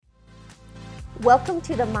Welcome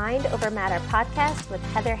to the Mind Over Matter podcast with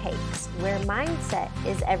Heather Hakes, where mindset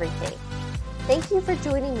is everything. Thank you for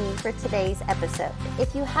joining me for today's episode.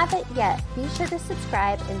 If you haven't yet, be sure to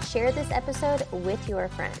subscribe and share this episode with your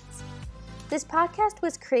friends. This podcast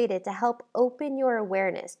was created to help open your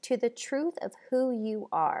awareness to the truth of who you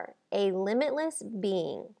are, a limitless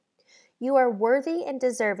being. You are worthy and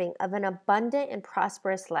deserving of an abundant and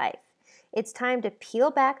prosperous life. It's time to peel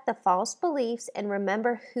back the false beliefs and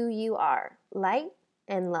remember who you are, light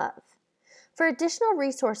and love. For additional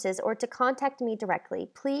resources or to contact me directly,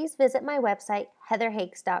 please visit my website,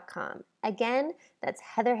 heatherhakes.com. Again, that's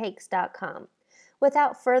heatherhakes.com.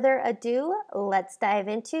 Without further ado, let's dive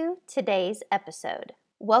into today's episode.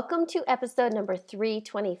 Welcome to episode number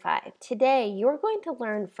 325. Today, you're going to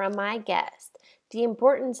learn from my guest the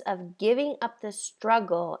importance of giving up the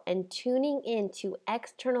struggle and tuning into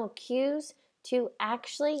external cues to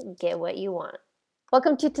actually get what you want.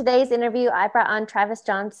 Welcome to today's interview. I brought on Travis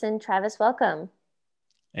Johnson. Travis, welcome.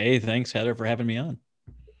 Hey, thanks, Heather, for having me on.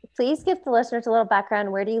 Please give the listeners a little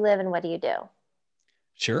background. Where do you live and what do you do?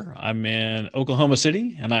 Sure. I'm in Oklahoma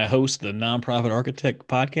City, and I host the Nonprofit Architect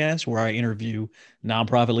podcast, where I interview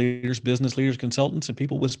nonprofit leaders, business leaders, consultants, and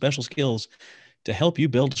people with special skills to help you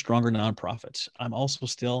build stronger nonprofits. I'm also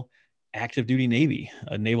still active duty Navy,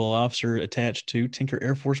 a naval officer attached to Tinker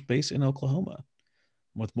Air Force Base in Oklahoma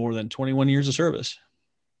with more than 21 years of service.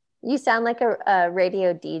 You sound like a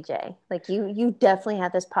radio DJ. Like you definitely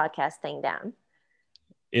have this podcast thing down.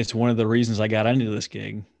 It's one of the reasons I got into this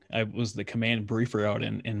gig. I was the command briefer out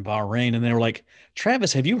in Bahrain, and they were like,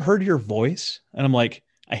 Travis, have you heard your voice? And I'm like,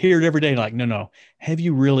 I hear it every day. Like, no. Have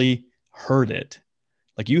you really heard it?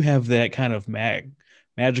 Like, you have that kind of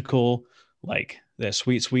magical, like that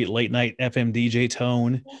sweet late night FM DJ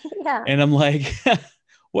tone. Yeah. And I'm like,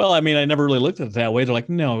 well, I mean, I never really looked at it that way. They're like,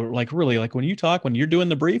 no, like really, like when you talk, when you're doing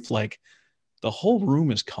the brief, like the whole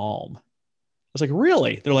room is calm. I was like,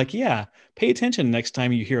 really? They're like, yeah, pay attention next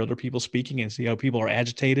time you hear other people speaking and see how people are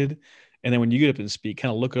agitated. And then when you get up and speak,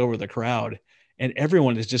 kind of look over the crowd and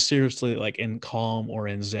everyone is just seriously like in calm or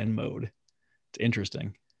in Zen mode. It's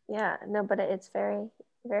interesting. Yeah, no, but it's very,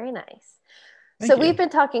 very nice. Thank you. We've been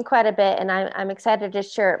talking quite a bit, and I'm excited to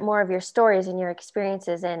share more of your stories and your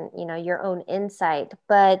experiences and, your own insight.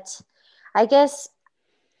 But I guess,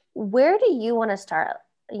 where do you want to start?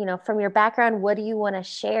 From your background, what do you want to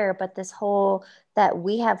share? But this whole that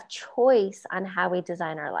we have choice on how we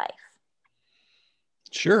design our life.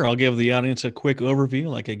 Sure. I'll give the audience a quick overview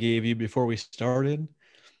like I gave you before we started.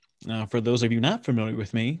 For those of you not familiar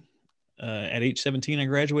with me, at age 17, I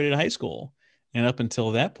graduated high school. And up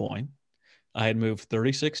until that point, I had moved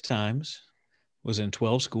 36 times, was in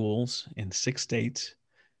 12 schools in 6 states,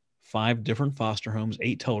 5 different foster homes,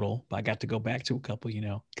 8 total. But I got to go back to a couple,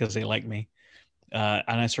 because they like me.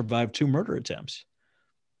 And I survived 2 murder attempts,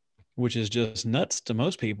 which is just nuts to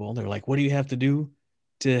most people. They're like, what do you have to do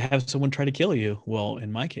to have someone try to kill you? Well,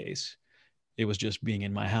 in my case, it was just being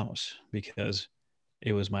in my house because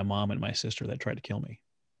it was my mom and my sister that tried to kill me.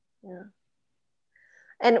 Yeah.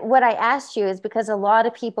 And what I asked you is because a lot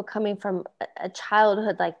of people coming from a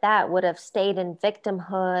childhood like that would have stayed in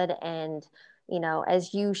victimhood and,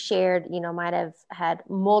 as you shared, might have had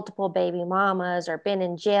multiple baby mamas or been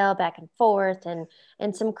in jail back and forth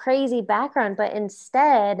and some crazy background. But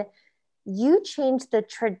instead, you changed the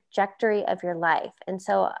trajectory of your life. And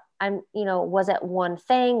so was it one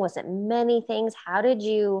thing? Was it many things? How did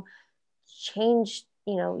you change,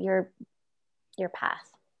 your path?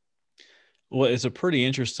 Well, it's a pretty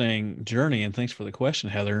interesting journey, and thanks for the question,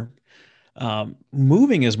 Heather.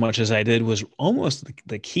 Moving as much as I did was almost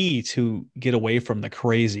the key to get away from the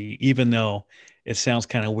crazy, even though it sounds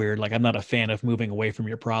kind of weird. Like, I'm not a fan of moving away from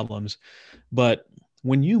your problems, but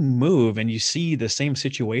when you move and you see the same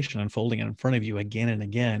situation unfolding in front of you again and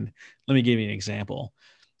again, let me give you an example.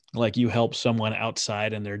 Like, you help someone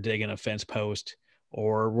outside and they're digging a fence post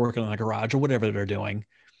or working on a garage or whatever they're doing.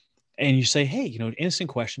 And you say, hey, innocent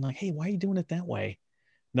question, like, hey, why are you doing it that way?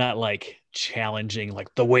 Not like challenging,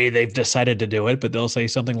 like the way they've decided to do it, but they'll say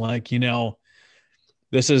something like,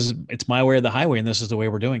 it's my way or the highway, and this is the way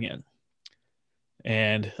we're doing it.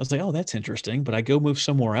 And I was like, oh, that's interesting. But I go move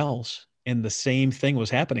somewhere else and the same thing was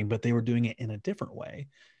happening, but they were doing it in a different way.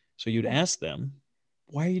 So you'd ask them,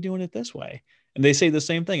 why are you doing it this way? And they say the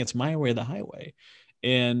same thing. It's my way or the highway.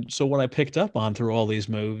 And so what I picked up on through all these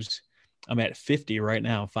moves, I'm at 50 right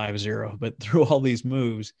now, 50, but through all these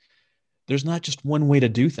moves, there's not just one way to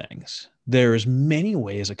do things. There's many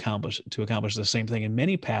ways to accomplish the same thing and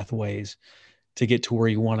many pathways to get to where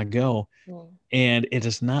you want to go. And it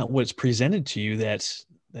is not what's presented to you that's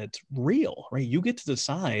real, right? You get to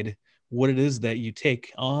decide what it is that you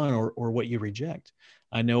take on or what you reject.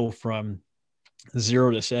 I know from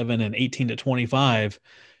 0 to 7 and 18 to 25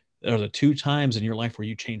 are the two times in your life where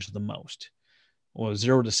you change the most. Well,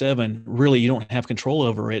 0 to 7, really, you don't have control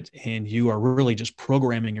over it. And you are really just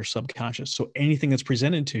programming your subconscious. So anything that's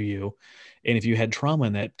presented to you, and if you had trauma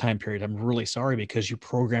in that time period, I'm really sorry, because you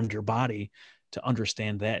programmed your body to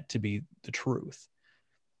understand that to be the truth.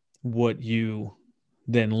 What you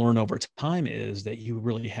then learn over time is that you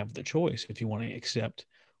really have the choice if you want to accept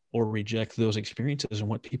or reject those experiences and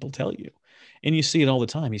what people tell you. And you see it all the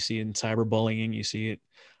time. You see it in cyberbullying, you see it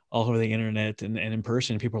all over the internet and in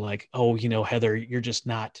person. People are like, oh, Heather, you're just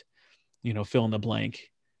not, fill in the blank.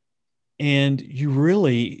 And you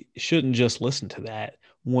really shouldn't just listen to that.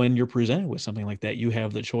 When you're presented with something like that, you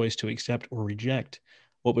have the choice to accept or reject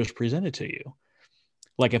what was presented to you.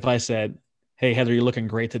 Like if I said, hey, Heather, you're looking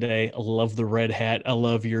great today. I love the red hat. I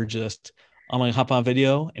love I'm going to hop on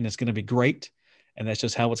video and it's going to be great. And that's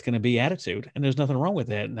just how it's going to be attitude. And there's nothing wrong with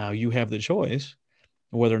that. Now you have the choice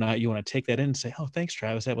whether or not you want to take that in and say, oh, thanks,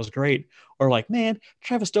 Travis, that was great. Or like, man,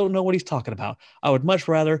 Travis don't know what he's talking about. I would much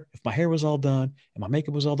rather if my hair was all done and my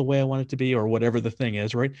makeup was all the way I want it to be, or whatever the thing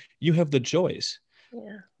is, right? You have the choice.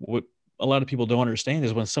 Yeah. What a lot of people don't understand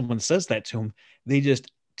is when someone says that to them, they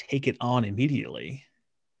just take it on immediately.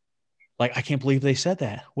 Like, I can't believe they said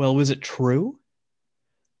that. Well, was it true?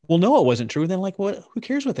 Well, no, it wasn't true. Then like, what, who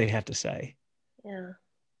cares what they have to say? Yeah.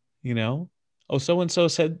 Oh, so-and-so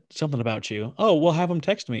said something about you. Oh, we'll have them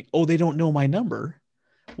text me. Oh, they don't know my number.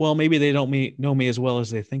 Well, maybe they don't know me as well as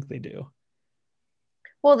they think they do.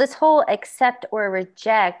 Well, this whole accept or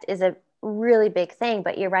reject is a really big thing,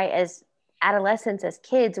 but you're right. As adolescents, as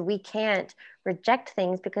kids, we can't reject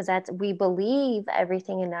things because we believe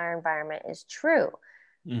everything in our environment is true.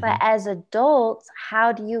 But Mm-hmm. as adults,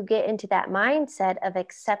 how do you get into that mindset of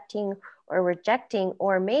accepting or rejecting?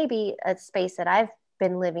 Or maybe a space that I've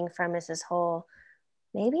been living from is this whole,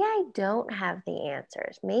 maybe I don't have the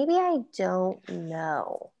answers. Maybe I don't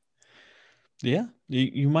know. Yeah,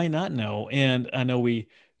 you might not know. And I know we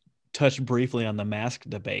touched briefly on the mask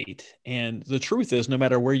debate. And the truth is, no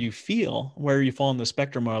matter where you fall on the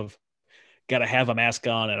spectrum of got to have a mask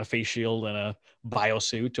on and a face shield and a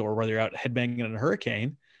biosuit, or whether you're out headbanging in a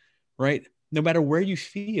hurricane, right? No matter where you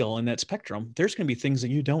feel in that spectrum, there's going to be things that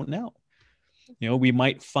you don't know. We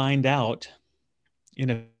might find out in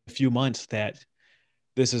a few months that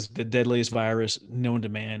this is the deadliest virus known to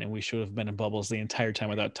man, and we should have been in bubbles the entire time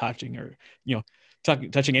without touching or,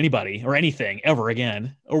 touching anybody or anything ever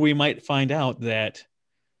again. Or we might find out that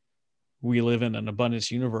we live in an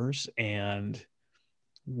abundance universe and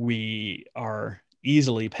we are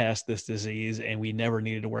easily past this disease and we never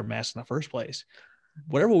needed to wear masks in the first place.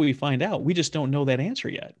 Whatever we find out, we just don't know that answer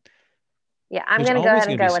yet. Yeah, I'm There's going to go always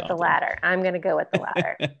ahead and going to be go with the something. latter. I'm going to go with the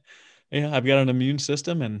latter. Yeah, I've got an immune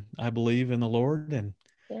system and I believe in the Lord, and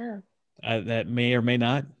Yeah. that may or may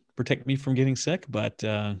not protect me from getting sick, but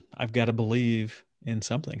I've got to believe in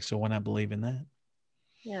something. So why not believe in that?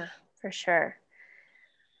 Yeah, for sure.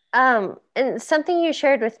 And something you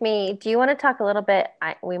shared with me, do you want to talk a little bit,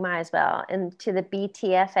 we might as well, into the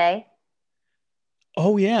BTFA?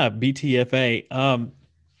 Oh yeah, BTFA.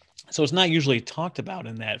 So it's not usually talked about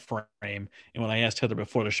in that frame. And when I asked Heather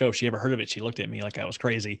before the show if she ever heard of it, she looked at me like I was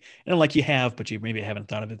crazy. And I'm like, you have, but you maybe haven't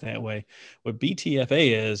thought of it that way. What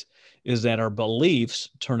BTFA is that our beliefs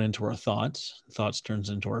turn into our thoughts turns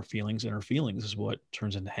into our feelings, and our feelings is what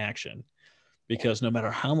turns into action. Because no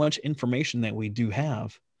matter how much information that we do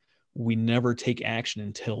have, we never take action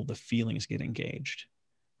until the feelings get engaged,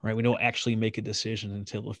 right? We don't actually make a decision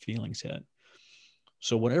until the feelings hit.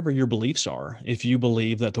 So whatever your beliefs are, if you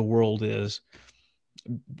believe that the world is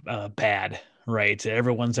bad, right?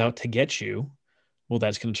 Everyone's out to get you. Well,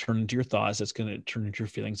 that's going to turn into your thoughts. That's going to turn into your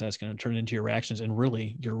feelings. That's going to turn into your actions, and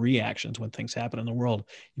really your reactions when things happen in the world.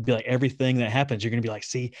 You'd be like, everything that happens, you're going to be like,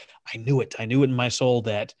 see, I knew it. I knew it in my soul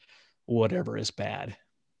that whatever is bad.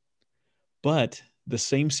 But the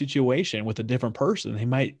same situation with a different person, they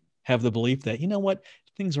might have the belief that, you know what,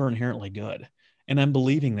 things are inherently good. And I'm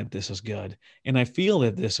believing that this is good. And I feel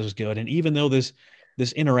that this is good. And even though this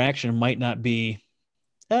interaction might not be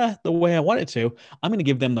the way I want it to, I'm going to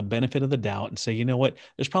give them the benefit of the doubt and say, you know what,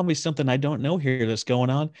 there's probably something I don't know here that's going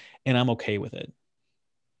on, and I'm okay with it.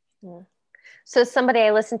 Yeah. So somebody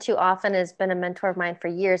I listen to often has been a mentor of mine for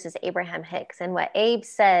years is Abraham Hicks. And what Abe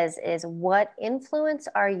says is, what influence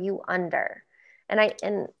are you under?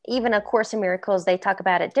 And even A Course in Miracles, they talk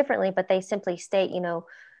about it differently, but they simply state,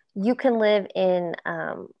 you can live in,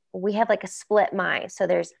 we have like a split mind. So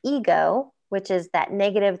there's ego, which is that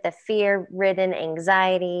negative, the fear ridden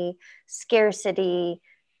anxiety, scarcity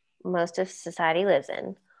most of society lives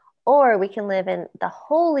in. Or we can live in the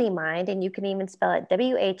holy mind, and you can even spell it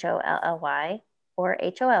WHOLLY or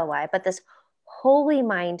HOLY, but this holy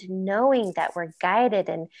mind, knowing that we're guided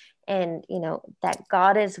and that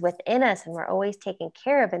God is within us and we're always taken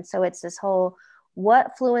care of. And so it's this whole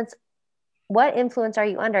what influence are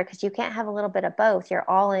you under? Because you can't have a little bit of both. You're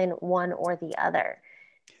all in one or the other.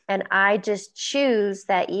 And I just choose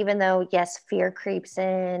that, even though, yes, fear creeps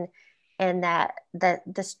in and that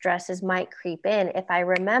the stresses might creep in, if I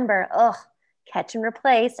remember, catch and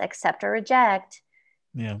replace, accept or reject,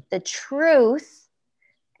 Yeah. the truth,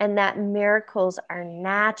 and that miracles are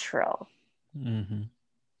natural. Mm-hmm.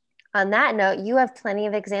 On that note, you have plenty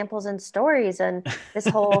of examples and stories, and this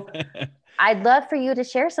whole, I'd love for you to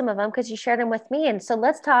share some of them because you shared them with me. And so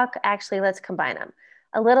let's combine them.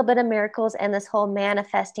 A little bit of miracles and this whole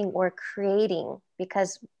manifesting or creating,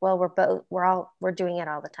 because, well, we're doing it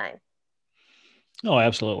all the time. Oh,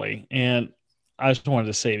 absolutely. And I just wanted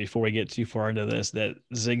to say before we get too far into this that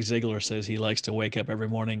Zig Ziglar says he likes to wake up every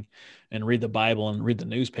morning and read the Bible and read the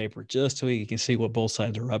newspaper just so he can see what both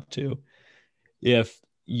sides are up to. If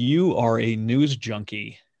you are a news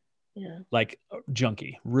junkie, Yeah. like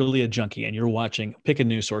junkie, really a junkie, and you're watching, pick a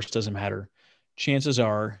news source, doesn't matter. Chances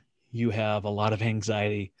are you have a lot of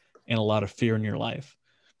anxiety and a lot of fear in your life.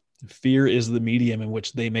 Fear is the medium in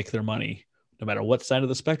which they make their money. No matter what side of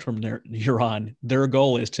the spectrum you're on, their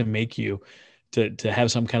goal is to make you to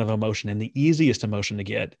have some kind of emotion. And the easiest emotion to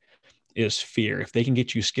get is fear. If they can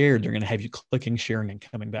get you scared, they're going to have you clicking, sharing, and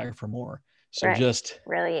coming back for more. So Right. just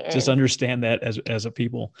Really just in. understand that as a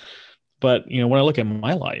people. But when I look at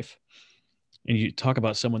my life, and you talk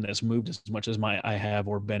about someone that's moved as much as I have,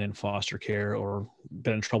 or been in foster care, or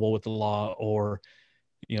been in trouble with the law, or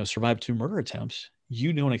survived 2 murder attempts,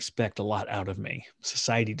 you don't expect a lot out of me.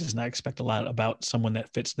 Society does not expect a lot about someone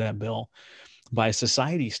that fits that bill. By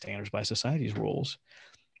society standards, by society's rules,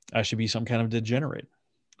 I should be some kind of degenerate,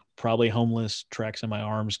 probably homeless, tracks in my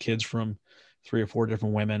arms, kids from 3 or 4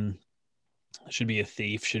 different women, should be a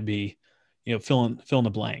thief, should be, fill in the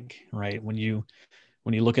blank, right? When you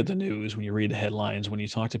look at the news, when you read the headlines, when you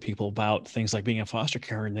talk to people about things like being in foster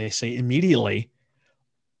care, and they say immediately,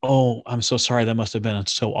 "Oh, I'm so sorry, that must have been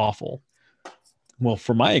so awful." Well,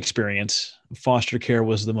 from my experience, foster care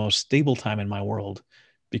was the most stable time in my world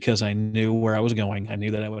because I knew where I was going. I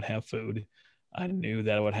knew that I would have food. I knew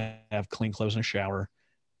that I would have clean clothes and a shower,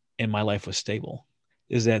 and my life was stable.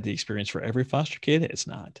 Is that the experience for every foster kid? It's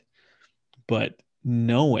not. But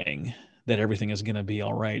knowing that everything is going to be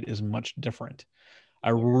all right is much different. I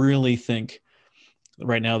really think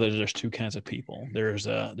right now that there's 2 kinds of people. There's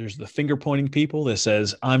the finger pointing people that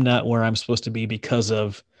says I'm not where I'm supposed to be because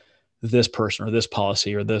of this person or this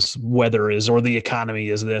policy or this weather is or the economy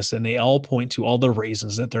is this, and they all point to all the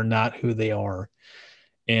reasons that they're not who they are.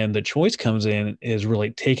 And the choice comes in is really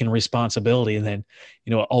taking responsibility. And then,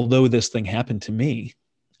 although this thing happened to me,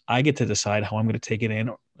 I get to decide how I'm going to take it in,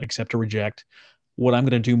 accept or reject, what I'm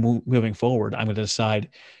going to do moving forward. I'm going to decide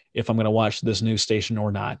if I'm going to watch this news station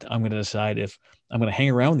or not. I'm going to decide if I'm going to hang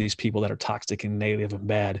around these people that are toxic and negative and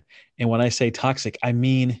bad. And when I say toxic, I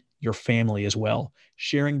mean your family as well.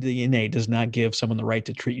 Sharing DNA does not give someone the right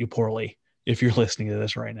to treat you poorly. If you're listening to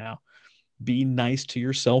this right now, be nice to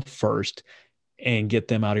yourself first and get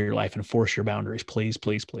them out of your life, and force your boundaries. Please,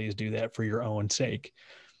 please, please do that for your own sake.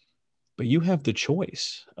 But you have the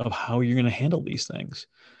choice of how you're going to handle these things.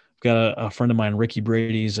 I've got a friend of mine, Ricky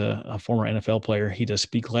Brady's a former NFL player. He does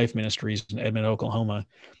Speak Life Ministries in Edmond, Oklahoma.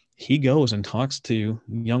 He goes and talks to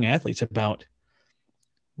young athletes about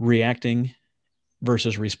reacting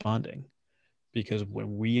versus responding. Because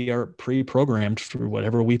when we are pre-programmed for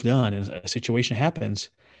whatever we've done and a situation happens,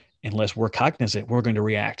 unless we're cognizant, we're going to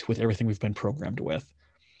react with everything we've been programmed with.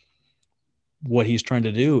 What he's trying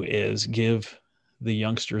to do is give the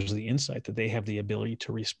youngsters the insight that they have the ability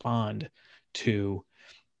to respond to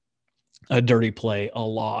a dirty play, a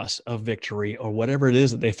loss, a victory, or whatever it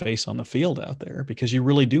is that they face on the field out there, because you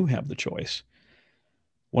really do have the choice.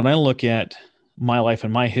 When I look at my life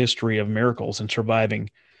and my history of miracles, and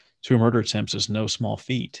surviving 2 murder attempts is no small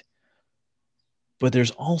feat. But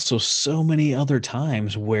there's also so many other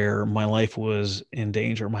times where my life was in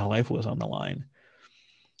danger, my life was on the line.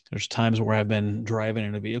 There's times where I've been driving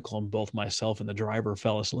in a vehicle and both myself and the driver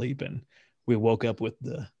fell asleep, and we woke up with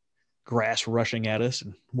the grass rushing at us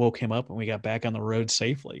and woke him up, and we got back on the road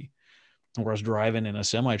safely. And I was driving in a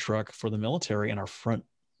semi truck for the military, and our front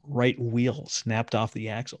right wheel snapped off the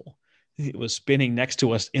axle. It was spinning next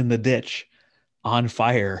to us in the ditch on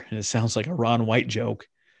fire. And it sounds like a Ron White joke.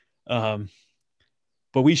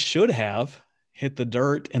 But we should have hit the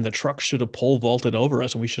dirt, and the truck should have pole vaulted over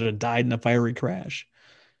us, and we should have died in a fiery crash.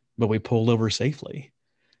 But we pulled over safely.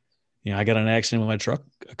 I got in an accident with my truck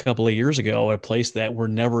a couple of years ago at a place that were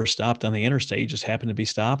never stopped on the interstate, just happened to be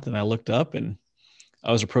stopped. And I looked up and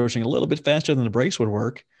I was approaching a little bit faster than the brakes would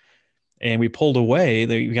work. And we pulled away.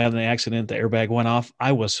 We got in an accident. The airbag went off.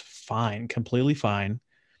 I was fine, completely fine.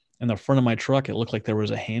 In the front of my truck, it looked like there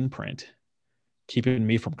was a handprint keeping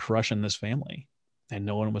me from crushing this family, and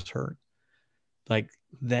no one was hurt. Like,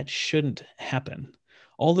 that shouldn't happen.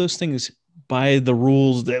 All those things, by the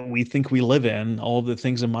rules that we think we live in, all of the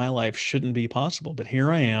things in my life shouldn't be possible. But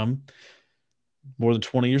here I am, more than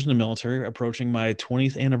 20 years in the military, approaching my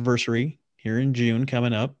 20th anniversary here in June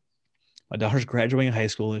coming up. My daughter's graduating high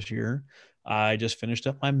school this year. I just finished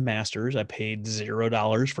up my master's. I paid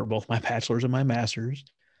 $0 for both my bachelor's and my master's.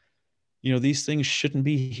 These things shouldn't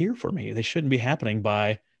be here for me. They shouldn't be happening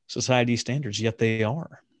by society standards, yet they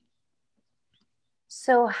are.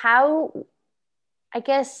 So I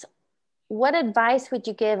guess, what advice would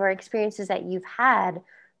you give, or experiences that you've had,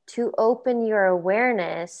 to open your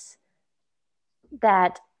awareness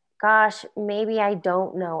that, gosh, maybe I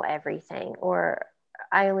don't know everything, or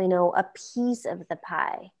I only know a piece of the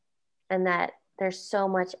pie, and that there's so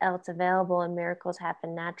much else available and miracles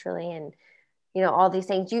happen naturally, and all these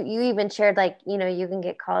things. You even shared, like, you can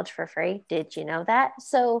get college for free. Did you know that?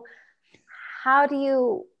 So how do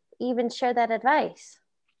you even share that advice?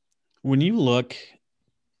 When you look,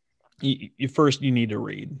 you need to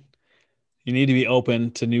read. You need to be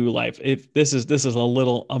open to new life. If this is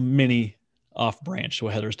a mini off branch to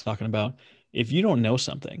what Heather's talking about. If you don't know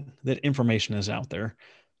something, that information is out there.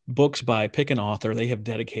 Books by pick an author, they have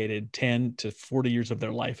dedicated 10 to 40 years of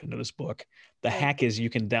their life into this book. The Right. hack is you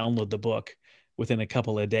can download the book within a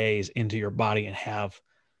couple of days into your body and have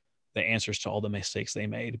the answers to all the mistakes they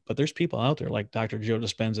made. But there's people out there like Dr. Joe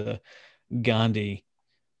Dispenza, Gandhi,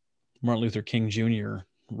 Martin Luther King Jr.,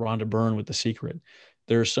 Rhonda Byrne with The Secret.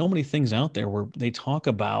 There are so many things out there where they talk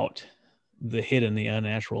about the hidden, the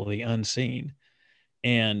unnatural, the unseen.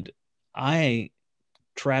 And I,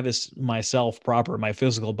 Travis, myself proper, my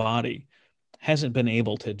physical body, hasn't been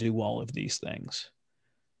able to do all of these things.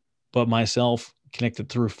 But myself, connected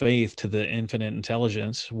through faith to the infinite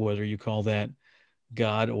intelligence, whether you call that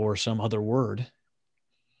God or some other word,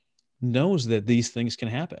 knows that these things can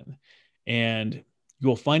happen. And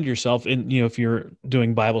you'll find yourself in, if you're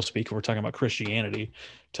doing Bible speak, we're talking about Christianity,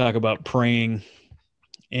 talk about praying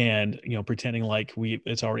and, pretending like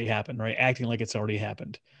it's already happened, right? Acting like it's already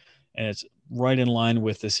happened. And it's right in line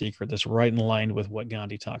with The Secret. That's right in line with what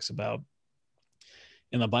Gandhi talks about.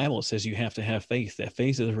 In the Bible, it says you have to have faith. That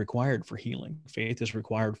faith is required for healing. Faith is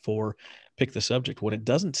required for pick the subject. What it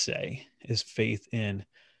doesn't say is faith in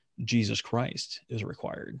Jesus Christ is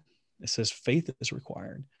required. It says faith is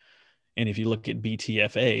required. And if you look at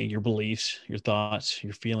BTFA, your beliefs, your thoughts,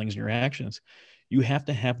 your feelings, and your actions, you have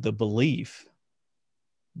to have the belief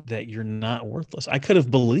that you're not worthless. I could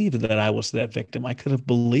have believed that I was that victim. I could have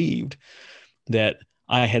believed that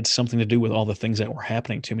I had something to do with all the things that were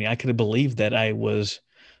happening to me. I could have believed that I was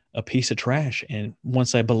a piece of trash. And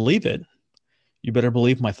once I believe it, you better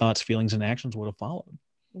believe my thoughts, feelings, and actions would have followed.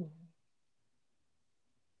 Mm-hmm.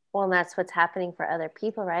 Well, and that's what's happening for other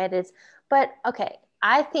people, right? But okay,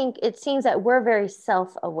 I think it seems that we're very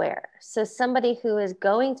self-aware. So somebody who is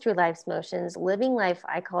going through life's motions, living life,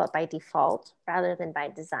 I call it by default rather than by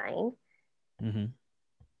design. Mm-hmm.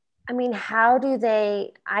 I mean, how do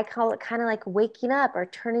they, I call it kind of like waking up or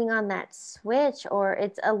turning on that switch, or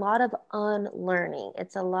it's a lot of unlearning.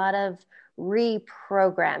 It's a lot of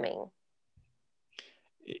reprogramming.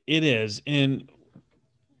 It is. And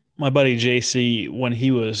my buddy JC, when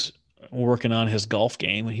he was working on his golf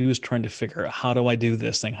game, he was trying to figure out, how do I do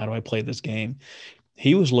this thing? How do I play this game?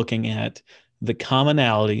 He was looking at the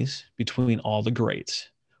commonalities between all the greats.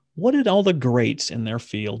 What did all the greats in their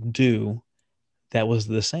field do that was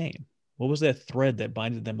the same? What was that thread that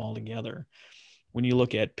binded them all together? When you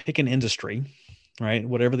look at pick an industry, right?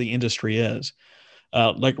 Whatever the industry is,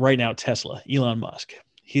 like right now, Tesla, Elon Musk,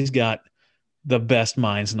 he's got the best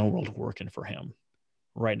minds in the world working for him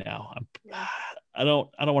right now. I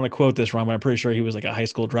don't want to quote this wrong, but I'm pretty sure he was like a high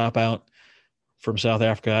school dropout from South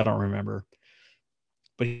Africa. I don't remember,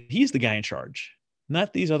 but he's the guy in charge,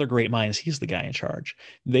 not these other great minds. He's the guy in charge.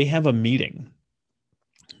 They have a meeting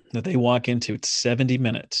that they walk into. It's 70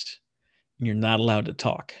 minutes. And you're not allowed to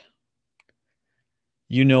talk.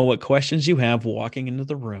 You know what questions you have walking into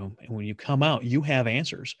the room. And when you come out, you have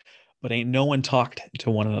answers, but ain't no one talked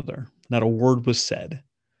to one another. Not a word was said.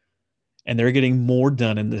 And they're getting more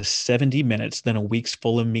done in the 70 minutes than a week's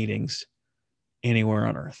full of meetings anywhere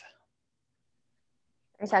on earth.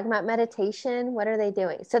 Are you talking about meditation? What are they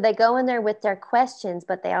doing? So they go in there with their questions,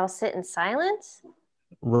 but they all sit in silence?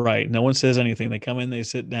 Right. No one says anything. They come in, they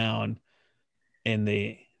sit down, and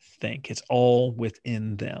they think. It's all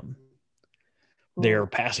within them. They're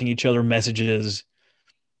Mm. passing each other messages.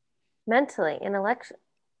 Mentally, intellectually.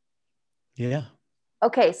 Yeah.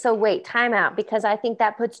 Okay, so wait, time out, because I think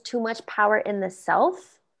that puts too much power in the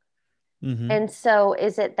self. Hmm. And so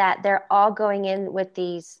is it that they're all going in with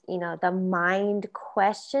these, the mind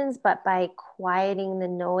questions, but by quieting the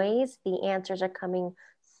noise, the answers are coming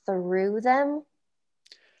through them?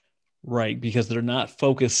 Right. Because they're not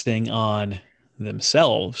focusing on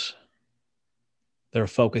themselves, they're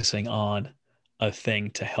focusing on a thing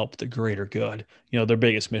to help the greater good. Their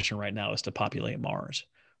biggest mission right now is to populate Mars.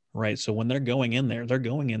 Right. So when they're going in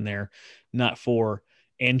there not for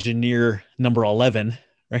engineer number 11,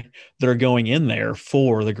 right? They're going in there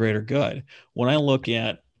for the greater good. When I look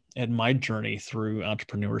at my journey through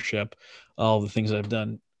entrepreneurship, all the things that I've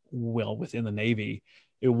done well within the Navy,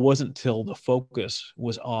 it wasn't till the focus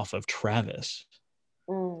was off of Travis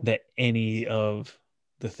Mm. that any of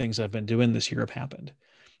the things I've been doing this year have happened.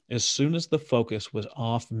 As soon as the focus was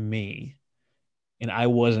off me and I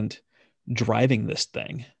wasn't driving this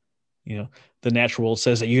thing, you know, the natural world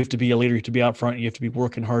says that you have to be a leader, you have to be out front, you have to be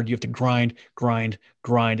working hard, you have to grind, grind,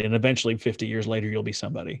 grind, and eventually 50 years later you'll be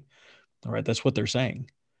somebody. All right, that's what they're saying.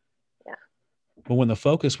 Yeah. But when the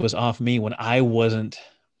focus was off me, when it wasn't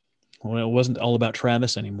all about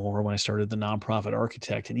Travis anymore, when I started the nonprofit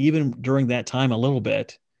architect, and even during that time a little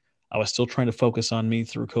bit, I was still trying to focus on me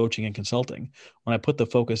through coaching and consulting. When I put the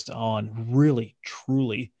focus on really,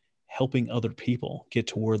 truly helping other people get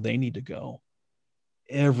to where they need to go,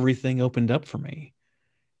 everything opened up for me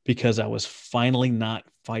because I was finally not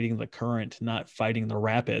fighting the current, not fighting the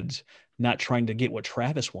rapids, not trying to get what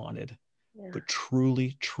Travis wanted, Yeah. but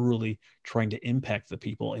truly, truly trying to impact the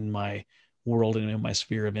people in my world and in my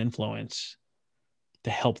sphere of influence to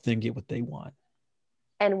help them get what they want.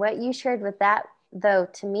 And what you shared with that, though,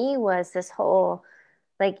 to me was this whole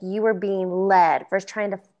like you were being led versus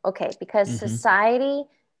trying to, okay, because Mm-hmm. society,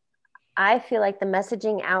 I feel like the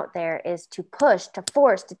messaging out there is to push, to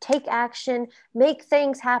force, to take action, make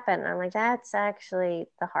things happen. I'm like, that's actually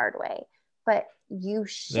the hard way. But you That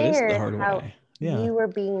is the shared hard how way. Yeah. you were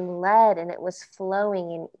being led and it was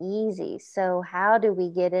flowing and easy. So, how do we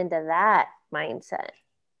get into that mindset?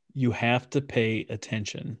 You have to pay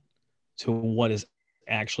attention to what is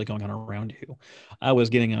actually going on around you. I was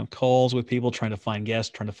getting on calls with people trying to find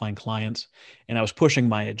guests, trying to find clients, and I was pushing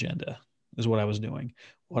my agenda, is what I was doing.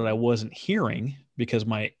 What I wasn't hearing, because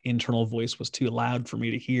my internal voice was too loud for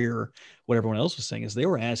me to hear what everyone else was saying, is they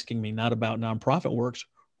were asking me not about nonprofit works,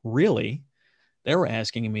 really. They were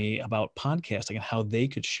asking me about podcasting and how they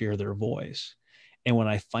could share their voice. And when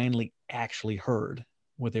I finally actually heard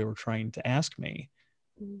what they were trying to ask me,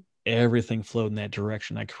 Mm. everything flowed in that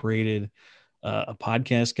direction. I created a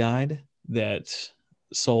podcast guide that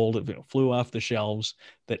flew off the shelves,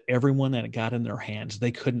 that everyone that got in their hands,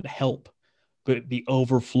 they couldn't help but be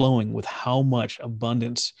overflowing with how much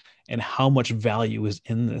abundance and how much value is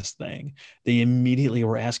in this thing. They immediately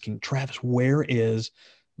were asking, Travis, where is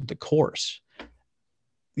the course?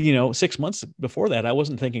 6 months before that, I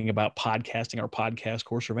wasn't thinking about podcasting or podcast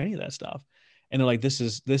course or any of that stuff. And they're like, this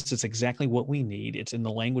is exactly what we need. It's in the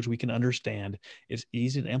language we can understand. It's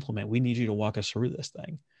easy to implement. We need you to walk us through this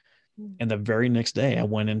thing. Mm. And the very next day, I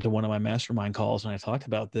went into one of my mastermind calls and I talked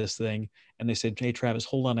about this thing. And they said, hey, Travis,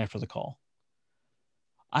 hold on after the call.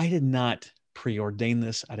 I did not preordain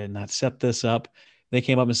this. I did not set this up. They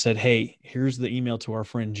came up and said, hey, here's the email to our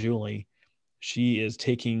friend Julie. She is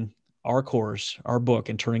taking our course, our book,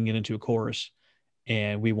 and turning it into a course.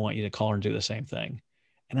 And we want you to call her and do the same thing.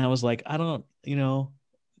 And I was like, I don't,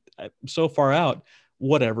 I'm so far out.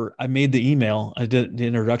 Whatever. I made the email. I did the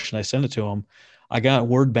introduction. I sent it to him. I got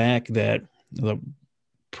word back that the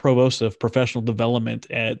provost of professional development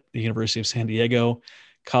at the University of San Diego,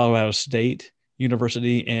 Colorado State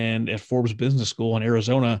University, and at Forbes Business School in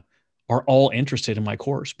Arizona are all interested in my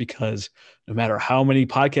course, because no matter how many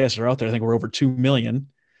podcasts are out there, I think we're over 2 million.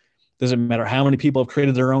 Doesn't matter how many people have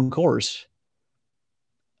created their own course.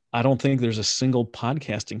 I don't think there's a single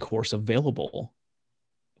podcasting course available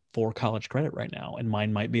for college credit right now, and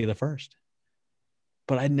mine might be the first.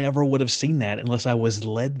 But I never would have seen that unless I was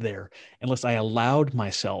led there, unless I allowed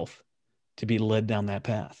myself to be led down that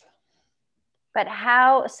path. But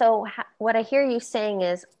what I hear you saying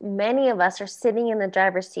is many of us are sitting in the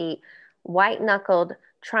driver's seat, white knuckled,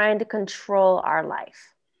 trying to control our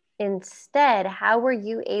life. Instead, how were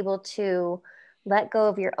you able to let go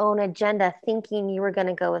of your own agenda, thinking you were going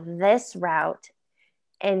to go this route,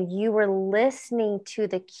 and you were listening to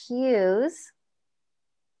the cues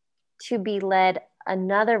to be led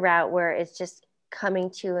another route where it's just coming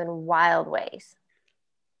to you in wild ways?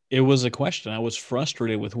 It was a question. I was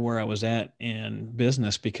frustrated with where I was at in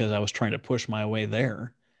business because I was trying to push my way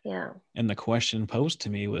there. Yeah. And the question posed to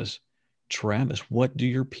me was, Travis, what do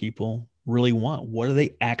your people really want? What are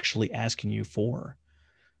they actually asking you for?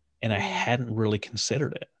 And I hadn't really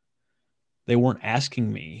considered it. They weren't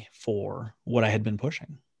asking me for what I had been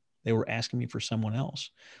pushing. They were asking me for someone else.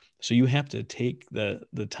 So you have to take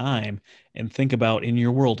the time and think about in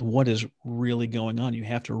your world, what is really going on? You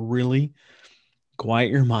have to really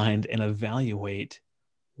quiet your mind and evaluate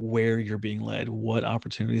where you're being led, what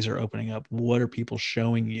opportunities are opening up, what are people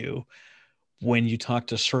showing you when you talk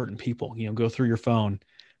to certain people. Go through your phone,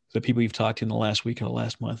 the people you've talked to in the last week or the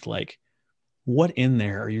last month, like what in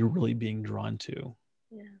there are you really being drawn to?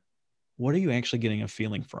 Yeah. What are you actually getting a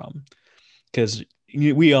feeling from? Because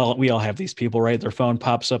we all have these people, right? Their phone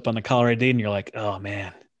pops up on the caller ID and you're like, oh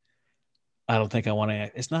man, I don't think I want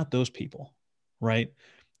to. It's not those people, right?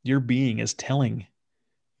 Your being is telling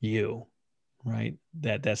you, right,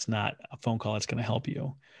 that that's not a phone call that's going to help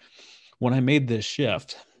you. When I made this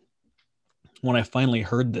shift, when I finally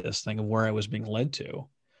heard this thing of where I was being led to,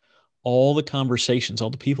 all the conversations, all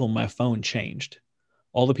the people on my phone changed.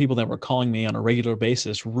 All the people that were calling me on a regular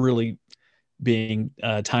basis, really being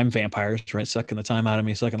time vampires, right, sucking the time out of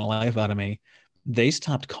me, sucking the life out of me, they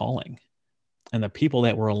stopped calling. And the people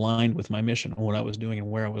that were aligned with my mission and what I was doing and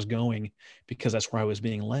where I was going, because that's where I was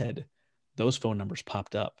being led, those phone numbers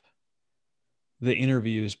popped up. The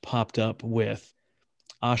interviews popped up with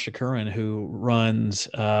Asha Curran, who runs,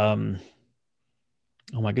 oh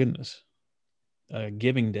my goodness,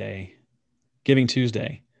 Giving Day, Giving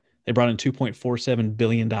Tuesday. They brought in $2.47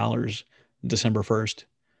 billion December 1st.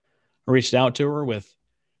 I reached out to her with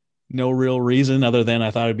no real reason other than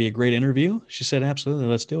I thought it'd be a great interview. She said, absolutely,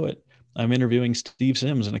 let's do it. I'm interviewing Steve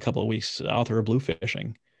Sims in a couple of weeks, author of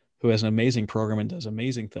Bluefishing, who has an amazing program and does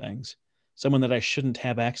amazing things. Someone that I shouldn't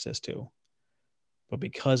have access to. But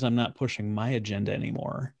because I'm not pushing my agenda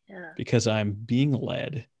anymore, because I'm being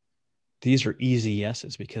led, these are easy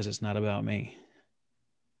yeses because it's not about me.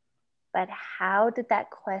 But how did that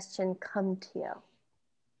question come to you?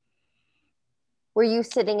 Were you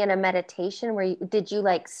sitting in a meditation? Did you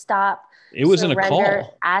like stop? It was in a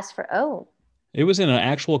call. Ask for, It was in an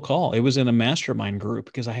actual call. It was in a mastermind group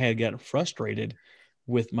because I had gotten frustrated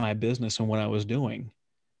with my business and what I was doing.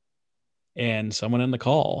 And someone in the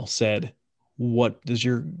call said, what do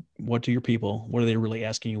your people, what are they really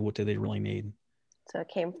asking you? What do they really need? So it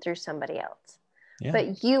came through somebody else. Yeah.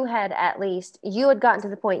 But you had gotten to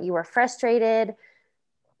the point you were frustrated.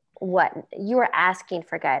 What you were asking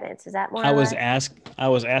for guidance. Is that more? I was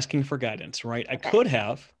asking for guidance, right? Okay. I could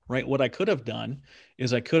have, right? What I could have done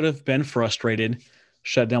is I could have been frustrated,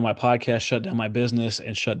 shut down my podcast, shut down my business,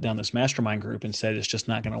 and shut down this mastermind group and said, it's just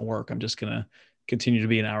not going to work. I'm just going to continue to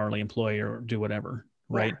be an hourly employee or do whatever,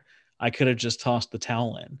 right? Yeah. I could have just tossed the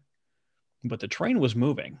towel in, but the train was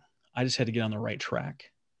moving. I just had to get on the right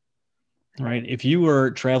track, right? If you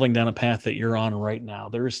were traveling down a path that you're on right now,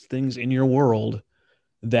 there's things in your world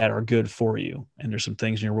that are good for you. And there's some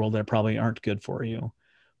things in your world that probably aren't good for you,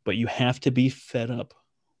 but you have to be fed up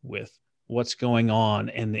with what's going on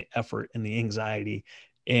and the effort and the anxiety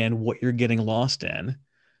and what you're getting lost in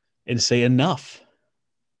and say, enough.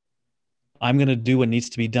 I'm going to do what needs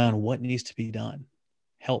to be done. What needs to be done?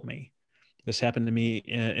 Help me. This happened to me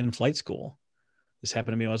in flight school. This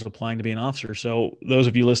happened to me when I was applying to be an officer. So those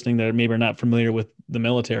of you listening that maybe are not familiar with the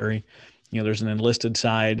military, there's an enlisted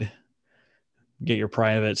side, get your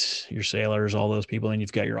privates, your sailors, all those people, and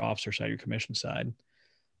you've got your officer side, your commission side.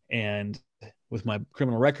 And with my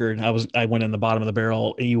criminal record, I went in the bottom of the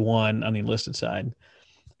barrel, E1 on the enlisted side,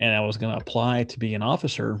 and I was going to apply to be an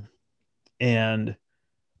officer. And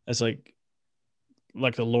it's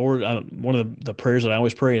like the Lord, one of the prayers that I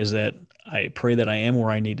always pray is that I pray that I am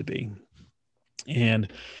where I need to be.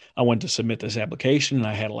 And I went to submit this application, and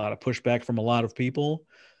I had a lot of pushback from a lot of people.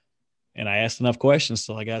 And I asked enough questions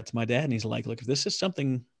till I got to my dad, and he's like, look, if this is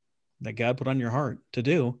something that God put on your heart to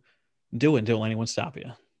do it. Don't let anyone stop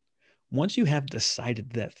you. Once you have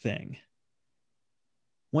decided that thing,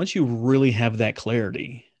 once you really have that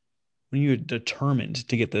clarity, when you're determined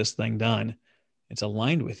to get this thing done, it's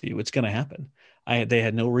aligned with you, it's going to happen. They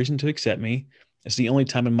had no reason to accept me. It's the only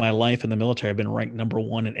time in my life in the military I've been ranked number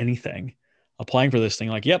one in anything. Applying for this thing,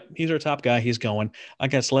 like, yep, he's our top guy, he's going. I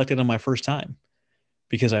got selected on my first time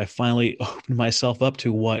because I finally opened myself up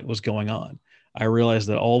to what was going on. I realized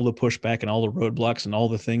that all the pushback and all the roadblocks and all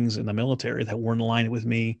the things in the military that weren't aligned with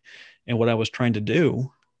me and what I was trying to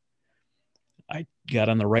do, I got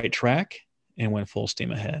on the right track and went full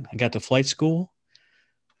steam ahead. I got to flight school,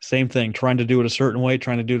 Same thing, trying to do it a certain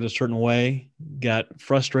way, got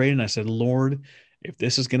frustrated. And I said, Lord, if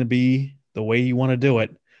this is going to be the way you want to do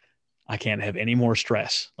it, I can't have any more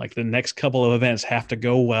stress. Like the next couple of events have to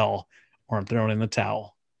go well or I'm throwing in the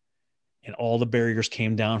towel. And all the barriers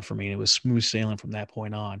came down for me. And it was smooth sailing from that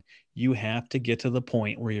point on. You have to get to the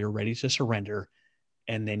point where you're ready to surrender.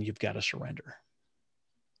 And then you've got to surrender.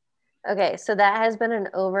 Okay, so that has been an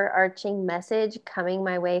overarching message coming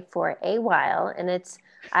my way for a while. And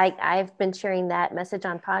I've been sharing that message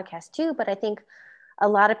on podcasts too, but I think a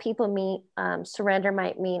lot of people surrender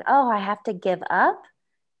might mean, oh, I have to give up.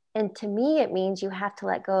 And to me, it means you have to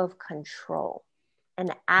let go of control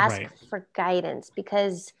and ask for guidance,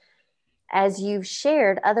 because as you've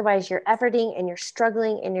shared, otherwise you're efforting and you're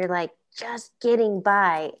struggling and you're like just getting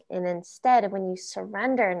by. And instead, when you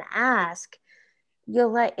surrender and ask,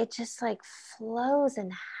 you'll let it just like flows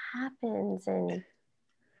and happens. And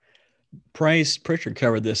Price Pritchard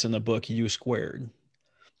covered this in the book U Squared.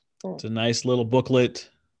 It's a nice little booklet,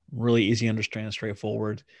 really easy to understand,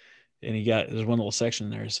 straightforward. And there's one little section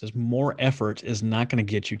there. It says, more effort is not going to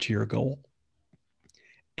get you to your goal.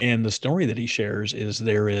 And the story that he shares is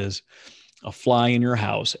there is a fly in your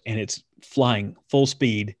house and it's flying full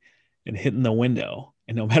speed and hitting the window.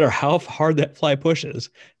 And no matter how hard that fly pushes,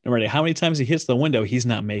 no matter how many times he hits the window, he's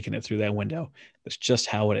not making it through that window. That's just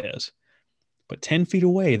how it is. But 10 feet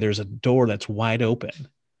away, there's a door that's wide open.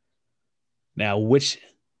 Now, which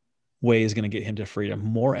way is going to get him to freedom?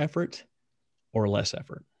 More effort or less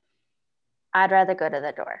effort? I'd rather go to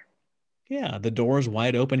the door. Yeah, the door is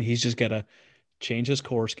wide open. He's just got to change his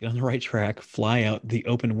course, get on the right track, fly out the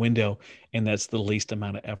open window, and that's the least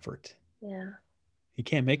amount of effort. Yeah. He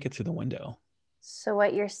can't make it through the window. So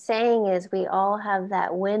what you're saying is we all have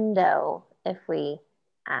that window if we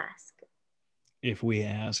ask. If we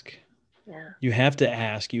ask. Yeah. You have to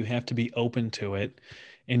ask. You have to be open to it.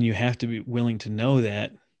 And you have to be willing to know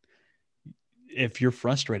that if you're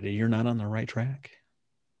frustrated, you're not on the right track.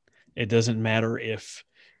 It doesn't matter if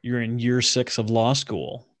you're in year 6 of law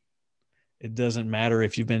school. It doesn't matter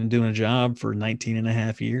if you've been doing a job for 19 and a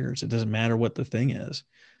half years. It doesn't matter what the thing is.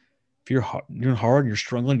 If you're hard, you're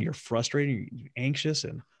struggling, you're frustrated, you're anxious,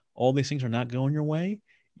 and all these things are not going your way,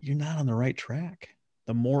 you're not on the right track.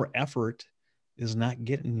 The more effort is not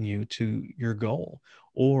getting you to your goal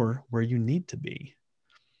or where you need to be.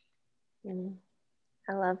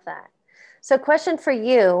 I love that. So question for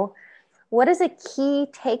you, what is a key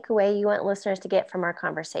takeaway you want listeners to get from our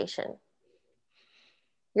conversation?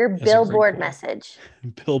 Your billboard message.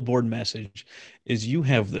 Billboard message is you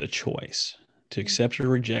have the choice to accept or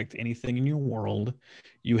reject anything in your world.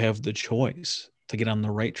 You have the choice to get on the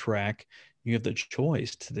right track. You have the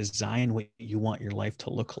choice to design what you want your life to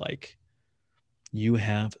look like. You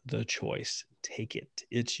have the choice. Take it.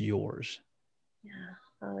 It's yours. Yeah.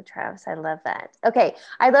 Oh, Travis, I love that. Okay.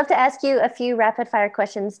 I'd love to ask you a few rapid fire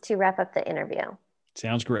questions to wrap up the interview.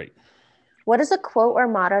 Sounds great. What is a quote or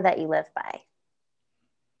motto that you live by?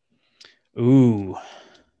 Ooh,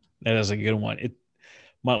 that is a good one.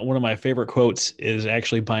 One of my favorite quotes is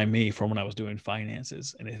actually by me from when I was doing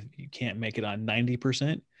finances. And if you can't make it on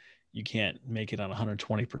 90%, you can't make it on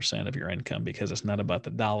 120% of your income, because it's not about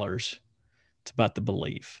the dollars. It's about the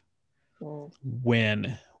belief.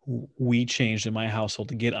 When we changed in my household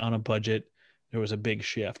to get on a budget, there was a big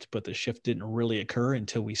shift, but the shift didn't really occur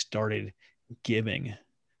until we started giving.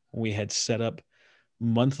 We had set up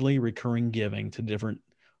monthly recurring giving to different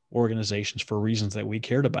organizations for reasons that we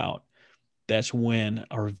cared about. That's when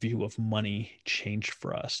our view of money changed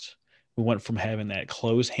for us. We went from having that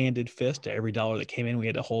closed-handed fist to every dollar that came in we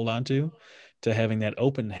had to hold on to having that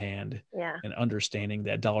open hand. And understanding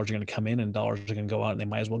that dollars are going to come in and dollars are going to go out, and they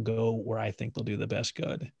might as well go where I think they'll do the best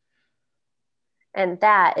good. And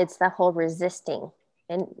it's the whole resisting,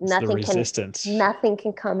 and nothing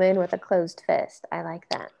can come in with a closed fist. I like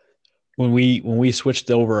that. When we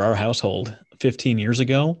switched over our household 15 years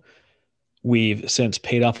ago, we've since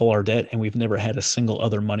paid off all our debt, and we've never had a single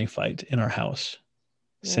other money fight in our house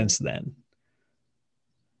since then.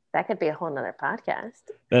 That could be a whole nother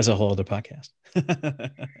podcast. That's a whole other podcast.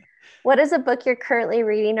 What is a book you're currently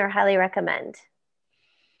reading or highly recommend?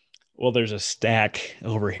 Well, there's a stack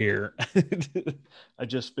over here. I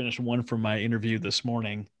just finished one from my interview this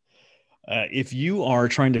morning. If you are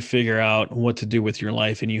trying to figure out what to do with your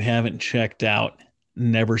life and you haven't checked out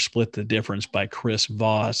Never Split the Difference by Chris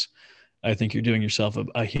Voss, I think you're doing yourself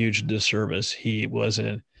a huge disservice. He was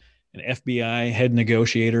an FBI head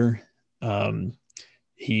negotiator.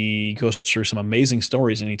 He goes through some amazing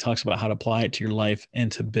stories, and he talks about how to apply it to your life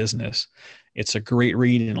and to business. It's a great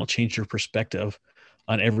read, and it'll change your perspective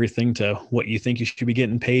on everything to what you think you should be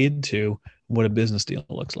getting paid to what a business deal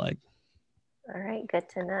looks like. All right. Good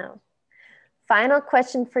to know. Final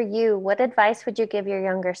question for you. What advice would you give your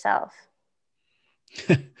younger self?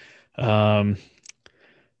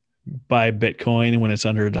 Buy Bitcoin when it's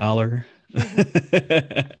under $1.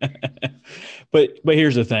 But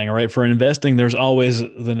here's the thing, right? For investing, there's always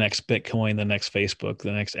the next Bitcoin, the next Facebook,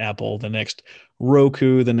 the next Apple, the next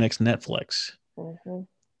Roku, the next Netflix. Mm-hmm.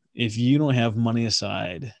 If you don't have money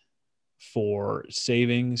aside for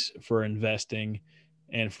savings, for investing,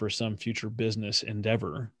 and for some future business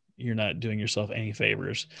endeavor, you're not doing yourself any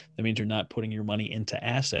favors. That means you're not putting your money into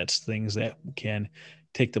assets, things that can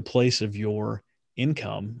take the place of your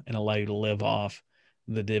income and allow you to live off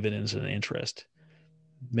the dividends and interest.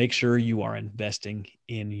 Make sure you are investing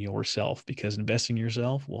in yourself, because investing in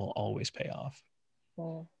yourself will always pay off.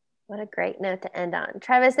 What a great note to end on.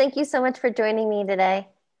 Travis, thank you so much for joining me today.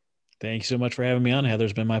 Thank you so much for having me on, Heather.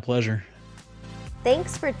 It's been my pleasure.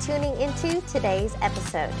 Thanks for tuning into today's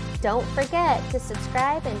episode. Don't forget to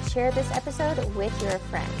subscribe and share this episode with your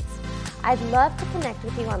friends. I'd love to connect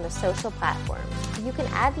with you on the social platforms. You can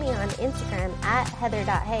add me on Instagram at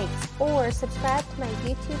heather.hakes or subscribe to my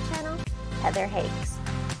YouTube channel, Heather Hakes.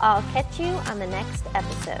 I'll catch you on the next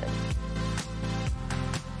episode.